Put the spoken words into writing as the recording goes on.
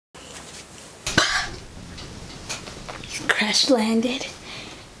crash landed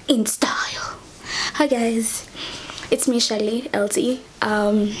in style. Hi guys, it's me, Shirley Elsie,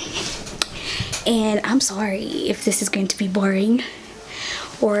 and I'm sorry if this is going to be boring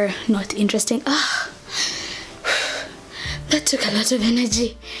or not interesting. That took a lot of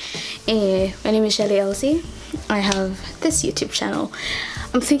energy. Anyway, my name is Shirley Elsie. I have this YouTube channel.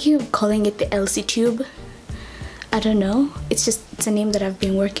 I'm thinking of calling it the ElsieTube. I don't know, it's a name that I've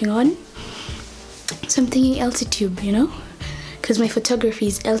been working on. So I'm thinking ElsieTube, you know, because my photography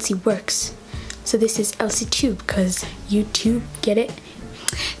is Elsie Works. So this is ElsieTube because YouTube, get it?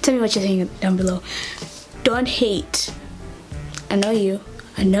 Tell me what you think down below. Don't hate. I know you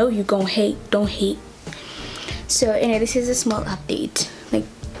gonna hate. Don't hate. So anyway, this is a small update, like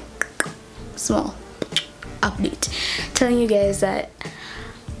small update, telling you guys that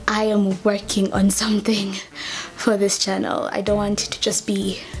I am working on something for this channel. I don't want it to just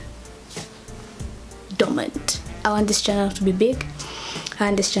be dormant. I want this channel to be big. I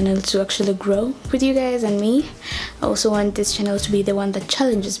want this channel to actually grow with you guys and me. I also want this channel to be the one that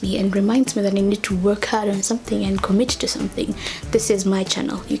challenges me and reminds me that I need to work hard on something and commit to something. This is my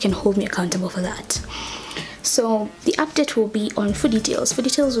channel. You can hold me accountable for that. So the update will be on food details. Food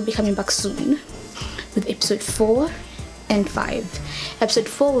details will be coming back soon with episode 4 and 5. Episode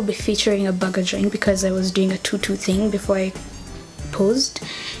 4 will be featuring a burger joint because I was doing a 2-2 thing before I posed.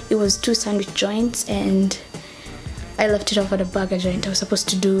 It was 2 sandwich joints and I left it off at a burger joint. I was supposed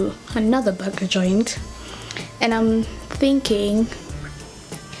to do another burger joint, and I'm thinking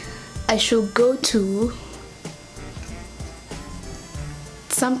I should go to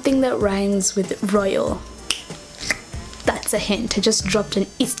something that rhymes with royal. That's a hint. I just dropped an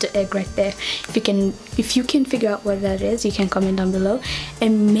Easter egg right there. If you can figure out what that is, you can comment down below,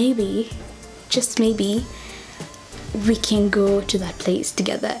 and maybe, just maybe, we can go to that place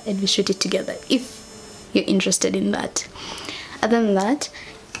together and we shoot it together if you're interested in that. Other than that,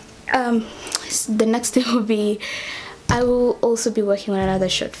 the next thing will be, I will also be working on another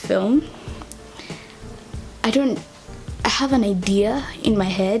short film. I have an idea in my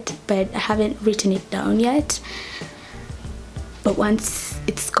head, but I haven't written it down yet. But once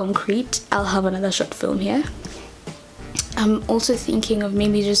it's concrete, I'll have another short film here. I'm also thinking of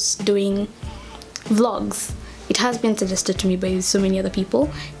maybe just doing vlogs. It has been suggested to me by so many other people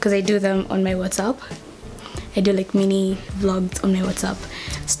because I do them on my WhatsApp. I do like mini vlogs on my WhatsApp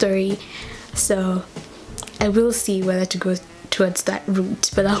story. So I will see whether to go towards that route,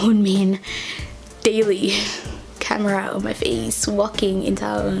 but that would mean daily camera on my face, walking in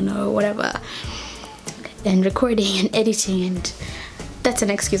town or whatever, and recording and editing, and that's an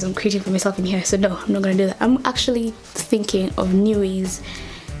excuse I'm creating for myself in here. So no, I'm not gonna do that. I'm actually thinking of new ways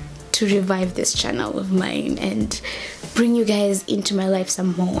to revive this channel of mine and bring you guys into my life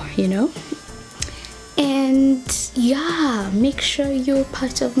some more, you know? And yeah, make sure you're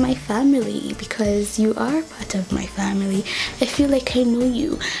part of my family because you are part of my family. I feel like I know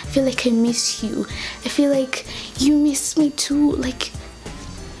you. I feel like I miss you. I feel like you miss me too. Like,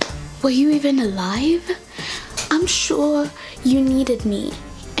 were you even alive? I'm sure you needed me,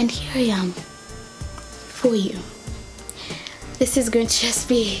 and here I am for you. This is going to just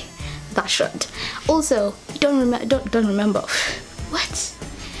be that short. Also, don't remember what?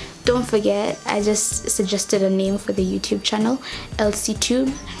 Don't forget, I just suggested a name for the YouTube channel,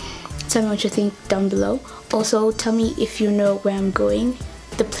 ElsieTube. Tell me what you think down below. Also, tell me if you know where I'm going.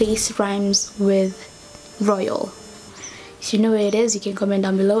 The place rhymes with royal. If you know where it is, you can comment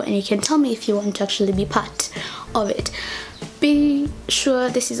down below, and you can tell me if you want to actually be part of it. Be sure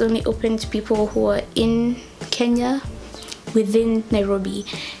this is only open to people who are in Kenya, within Nairobi,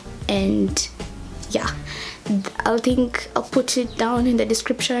 and yeah. I think I'll put it down in the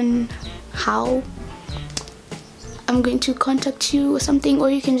description how I'm going to contact you or something, or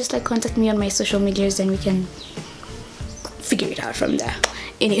you can just like contact me on my social medias and we can figure it out from there.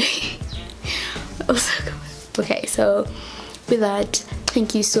 Anyway, okay, so with that,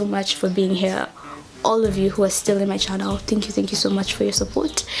 thank you so much for being here. All of you who are still in my channel, thank you so much for your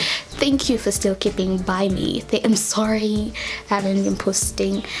support. Thank you for still keeping by me. I'm sorry I haven't been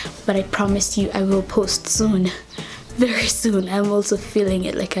posting, but I promise you I will post soon, very soon. I'm also feeling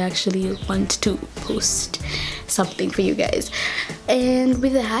it, like I actually want to post something for you guys. And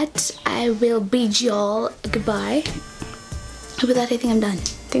with that, I will bid y'all goodbye. With that, I think I'm done.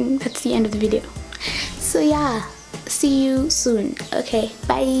 I think that's the end of the video. So yeah, see you soon. Okay,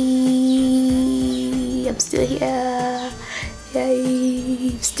 bye. I'm still here. Yay,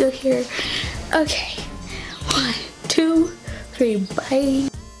 I'm still here. Okay, 1, 2, 3, bye.